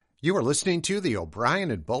You are listening to the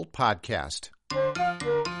O'Brien and Bolt podcast.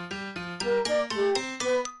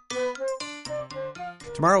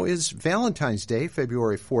 Tomorrow is Valentine's Day,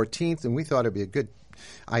 February 14th, and we thought it'd be a good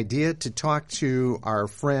idea to talk to our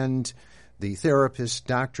friend, the therapist,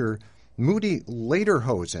 Dr. Moody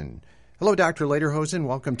Lederhosen. Hello, Dr. Lederhosen.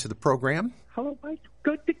 Welcome to the program. Hello, Mike.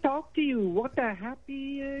 Good to talk to you. What a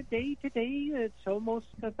happy day today. It's almost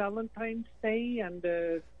Valentine's Day, and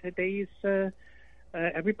today's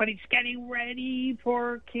everybody's getting ready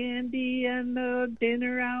for candy and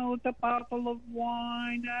dinner out, a bottle of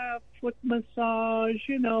wine, a foot massage,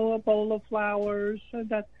 a bowl of flowers, and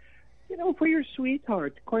that, for your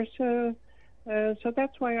sweetheart. Of course, so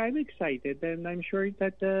that's why I'm excited, and I'm sure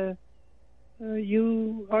that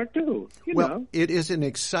you are too. It is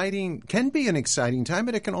can be an exciting time,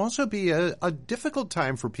 but it can also be a difficult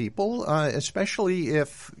time for people, especially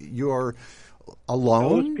if you're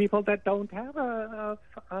alone. Those people that don't have a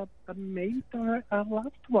mate or a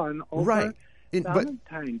loved one over right.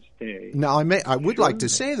 Valentine's Day. Now, I would like to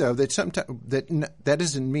say though that sometimes that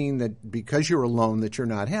doesn't mean that because you're alone that you're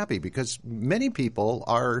not happy, because many people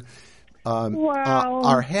are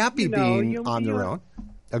happy being on their own.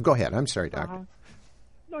 Go ahead. I'm sorry, Doctor.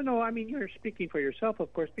 No. I mean, you're speaking for yourself,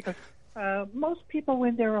 of course, because most people,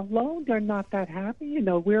 when they're alone, they're not that happy.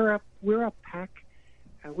 We're a pack.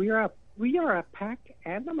 We are a pack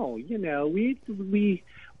animal.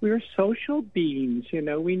 We're social beings.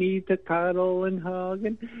 We need to cuddle and hug.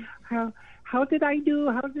 And how did I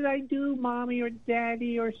do, mommy or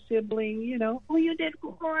daddy or sibling? Oh, you did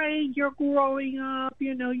great. You're growing up.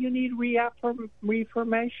 You need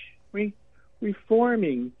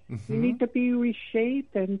reforming. Mm-hmm. You need to be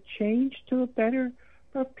reshaped and changed to a better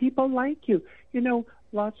people like you.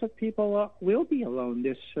 Lots of people will be alone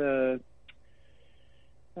this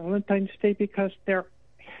Valentine's Day because they're,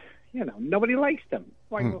 nobody likes them.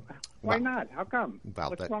 Why not? How come?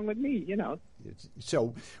 What's wrong with me?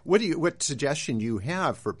 So, what suggestion do you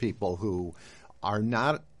have for people who are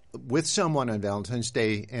not with someone on Valentine's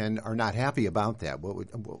Day and are not happy about that?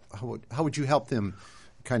 How would you help them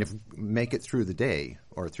kind of make it through the day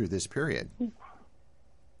or through this period?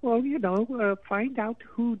 Well, find out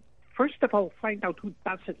who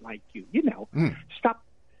doesn't like you. Stop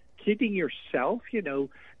kidding yourself.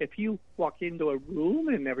 If you walk into a room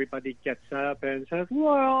and everybody gets up and says,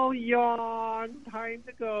 well, yawn, time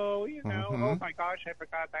to go, Mm-hmm. Oh my gosh, I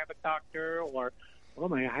forgot I have a doctor, or oh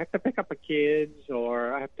my, I have to pick up the kids,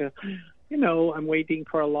 or I have to, I'm waiting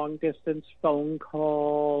for a long distance phone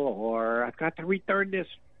call, or I've got to return this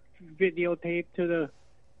videotape to the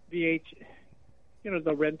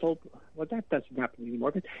the rental. Well, that doesn't happen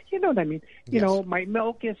anymore, but you know what I mean. Yes. My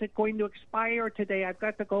milk isn't going to expire today. I've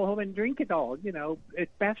got to go home and drink it all.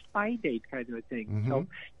 It's best by date kind of a thing. Mm-hmm. So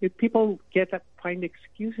if people find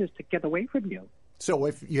excuses to get away from you. So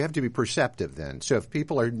if you have to be perceptive then. So if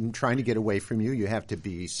people are trying to get away from you, you have to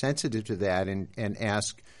be sensitive to that and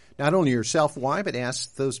ask not only yourself why, but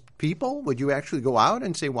ask those people. Would you actually go out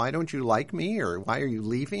and say, why don't you like me, or why are you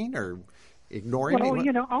leaving, or ignoring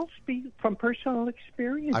me? Well, I'll speak from personal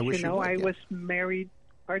experience. I wish you would, I was married.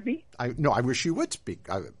 Pardon me? I wish you would speak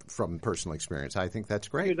from personal experience. I think that's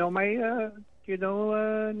great. Naomi?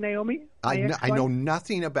 I know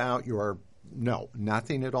nothing about your... No,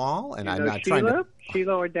 nothing at all, and I'm not trying to...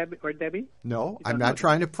 Sheila or Debbie? No, I'm not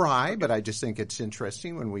trying to pry, but I just think it's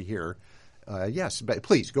interesting when we hear... yes, but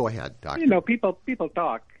please, go ahead, Doctor. People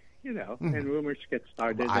talk, Mm-hmm. and rumors get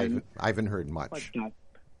started. I haven't heard much. Not.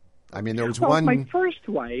 I mean, there was one... My first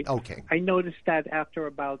wife, okay. I noticed that after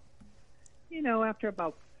about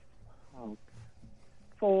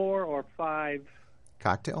 4 or 5...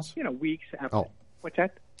 Cocktails? Weeks after... Oh. What's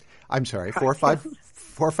that? I'm sorry, 4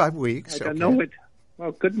 or 5 weeks. I don't know it.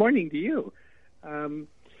 Well, good morning to you. Every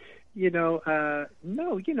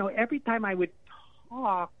time I would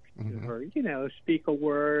talk to Mm-hmm. her, speak a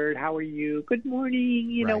word, how are you? Good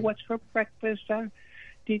morning, Right. What's for breakfast?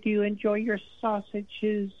 Did you enjoy your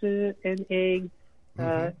sausages and egg?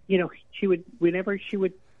 Mm-hmm. She would, whenever she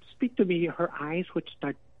would speak to me, her eyes would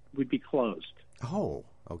be closed. Oh,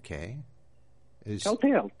 okay.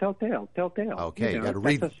 Telltale. Okay, you got to that's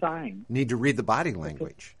read. a sign. Need to read the body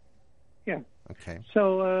language. Yeah. Okay.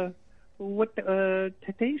 So,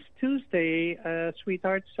 today's Tuesday,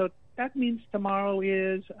 sweetheart. So that means tomorrow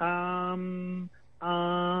is and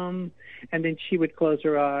then she would close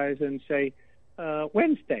her eyes and say,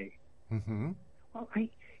 Wednesday. Mm-hmm. Well, I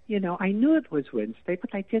knew it was Wednesday,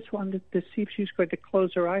 but I just wanted to see if she was going to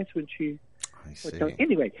close her eyes when she. I see.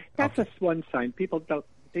 Anyway, that's Okay. just one sign. People don't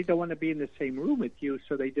want to be in the same room with you,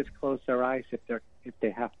 so they just close their eyes if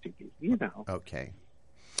they have to be. Okay.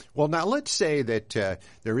 Well, now let's say that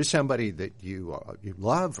there is somebody that you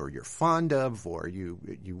love or you're fond of or you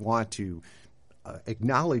want to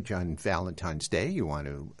acknowledge on Valentine's Day. You want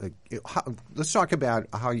to let's talk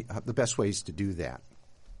about the best ways to do that.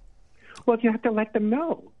 Well, you have to let them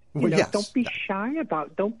know. Yes. Don't be shy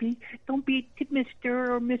about. Don't be Mr.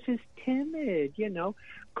 or Mrs. Timid.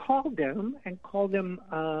 Call them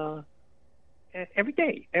every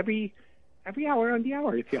day, every hour on the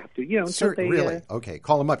hour if you have to. Really? Okay.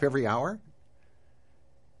 Call them up every hour?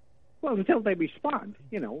 Well, until they respond.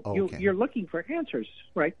 Okay. You're looking for answers,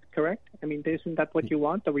 right? Correct? I mean, isn't that what you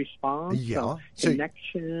want? The response, yeah.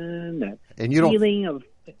 Connection, and feeling of.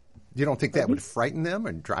 You don't think that would frighten them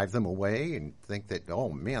and drive them away and think that, oh,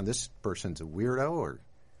 man, this person's a weirdo? Or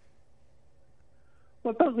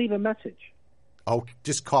Well, don't leave a message. Oh,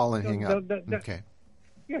 just call and hang up. Okay.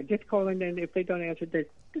 Yeah, just call and then if they don't answer,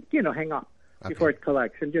 hang up before it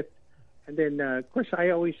collects. And then, of course, I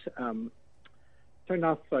always turn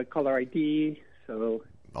off caller ID. So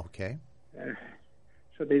okay.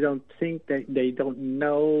 So they don't think that they don't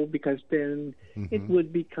know, because then it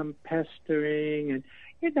would become pestering. And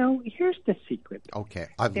here's the secret. Okay,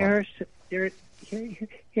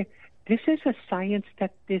 this is a science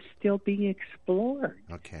that is still being explored.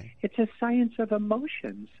 Okay, it's a science of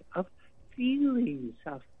emotions, of feelings,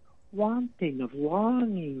 of wanting, of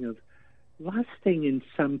longing, of lusting. In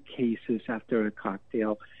some cases, after a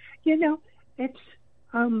cocktail, it's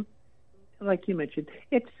like you mentioned,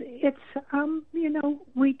 the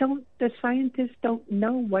scientists don't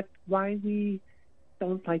know why we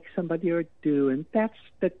don't like somebody or do, and that's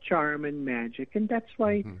the charm and magic, and that's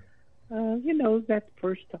why, that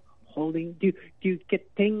first holding. Do you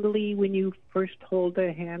get tingly when you first hold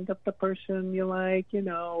the hand of the person you like,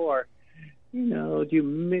 or, do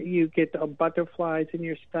you get butterflies in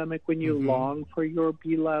your stomach when you long for your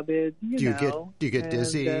beloved? Do you get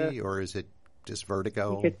dizzy, or is it just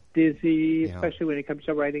vertigo? You get dizzy, especially when it comes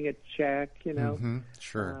to writing a check,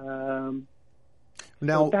 Sure.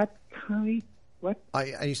 Now, so that kind. What?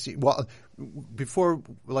 I see. Well, before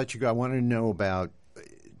we let you go, I want to know about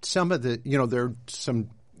some of the, there are some,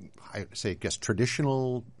 I guess,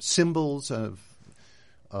 traditional symbols of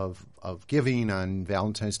giving on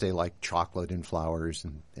Valentine's Day, like chocolate and flowers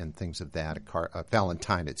and things of that,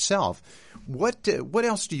 Valentine itself. What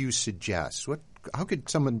else do you suggest? How could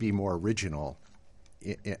someone be more original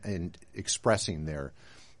in expressing their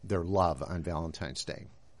love on Valentine's Day?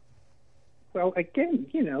 Well, again,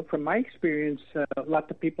 from my experience, a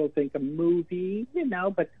lot of people think a movie,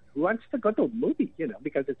 but who wants to go to a movie,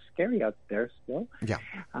 because it's scary out there still. Yeah.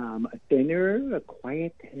 A dinner, a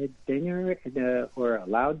quiet dinner, or a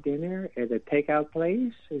loud dinner at a takeout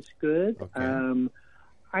place is good. Okay.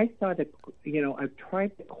 I thought, I've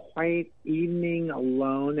tried the quiet evening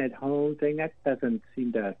alone at home thing. That doesn't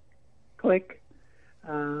seem to click.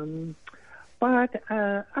 But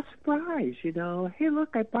a surprise, Hey,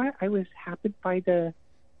 look, I was happy to buy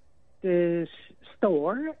the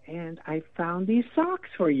store, and I found these socks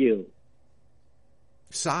for you.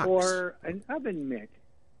 Socks? Or an oven mitt.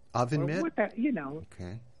 Oven mitt? What that,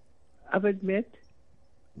 Okay. Oven mitt.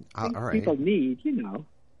 All right. People need,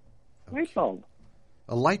 light bulb.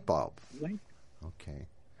 A light bulb. Okay.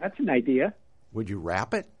 That's an idea. Would you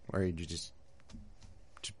wrap it, or would you just?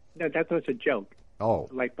 No, that was a joke. Oh,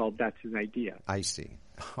 a light bulb. That's an idea. I see.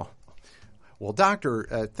 Oh. Well,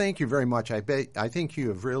 Doctor, thank you very much. I think you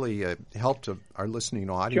have really helped our listening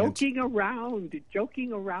audience. Joking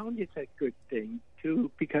around is a good thing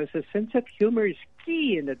too, because a sense of humor is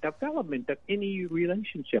key in the development of any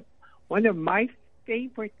relationship. One of my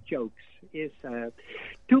favorite jokes is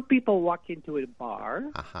two people walk into a bar,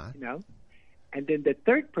 and then the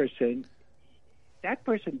third person, that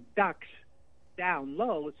person ducks down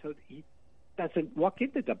low so he doesn't walk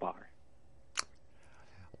into the bar.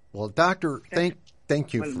 Well, Doctor, thank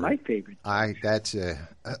you one for of my favorites.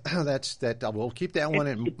 We'll keep that one.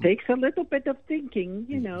 It takes a little bit of thinking,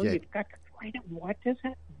 You've got to find out what does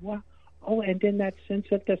that. And then that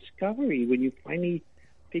sense of discovery when you finally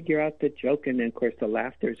figure out the joke, and then of course the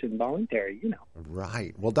laughter is involuntary.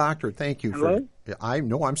 Right. Well, Doctor, thank you. Hello? I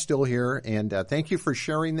know I'm still here, and thank you for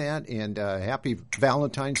sharing that. And happy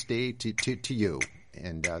Valentine's Day to you.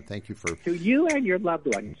 And thank you to you and your loved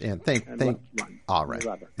ones. And thank. All right.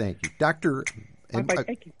 Thank you, Doctor. Bye.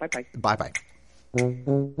 Thank you. Bye. Bye.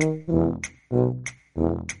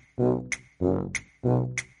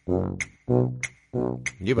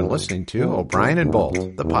 You've been listening to O'Brien and Bolt,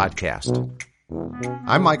 the podcast.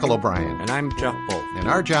 I'm Michael O'Brien. And I'm Jeff Bolt. And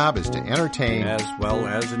our job is to entertain as well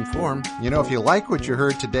as inform. If you like what you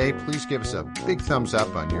heard today, please give us a big thumbs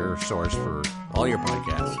up on your source for all your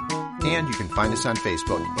podcasts. And you can find us on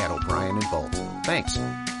Facebook at O'Brien and Bolt. Thanks.